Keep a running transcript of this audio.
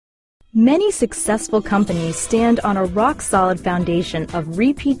Many successful companies stand on a rock-solid foundation of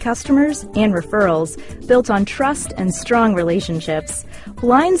repeat customers and referrals built on trust and strong relationships.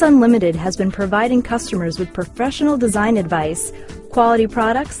 Blinds Unlimited has been providing customers with professional design advice, quality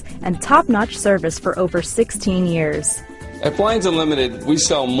products, and top-notch service for over 16 years. At Blinds Unlimited, we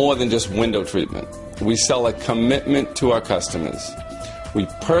sell more than just window treatment. We sell a commitment to our customers. We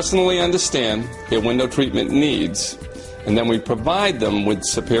personally understand their window treatment needs, and then we provide them with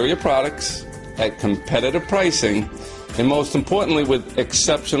superior products at competitive pricing, and most importantly with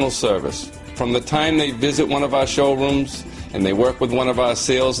exceptional service. From the time they visit one of our showrooms and they work with one of our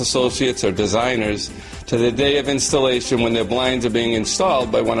sales associates or designers to the day of installation when their blinds are being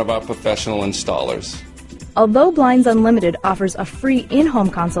installed by one of our professional installers. Although Blinds Unlimited offers a free in-home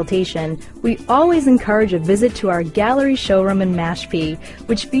consultation, we always encourage a visit to our gallery showroom in Mashpee,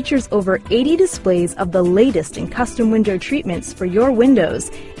 which features over 80 displays of the latest in custom window treatments for your windows,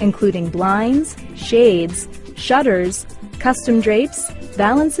 including blinds, shades, shutters, custom drapes,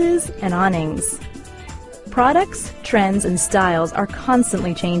 valances, and awnings. Products, trends, and styles are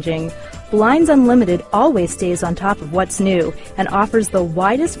constantly changing. Blinds Unlimited always stays on top of what's new and offers the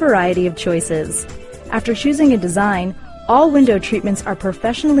widest variety of choices. After choosing a design, all window treatments are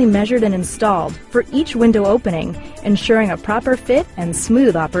professionally measured and installed for each window opening, ensuring a proper fit and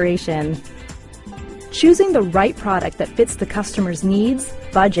smooth operation. Choosing the right product that fits the customer's needs,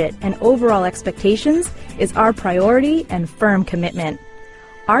 budget, and overall expectations is our priority and firm commitment.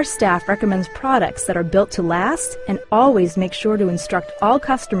 Our staff recommends products that are built to last and always make sure to instruct all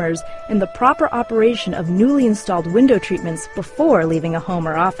customers in the proper operation of newly installed window treatments before leaving a home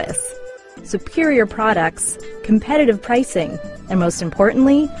or office. Superior products, competitive pricing, and most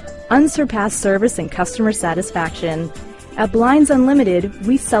importantly, unsurpassed service and customer satisfaction. At Blinds Unlimited,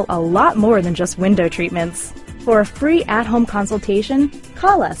 we sell a lot more than just window treatments. For a free at-home consultation,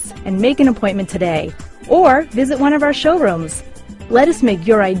 call us and make an appointment today, or visit one of our showrooms. Let us make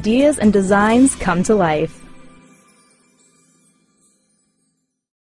your ideas and designs come to life.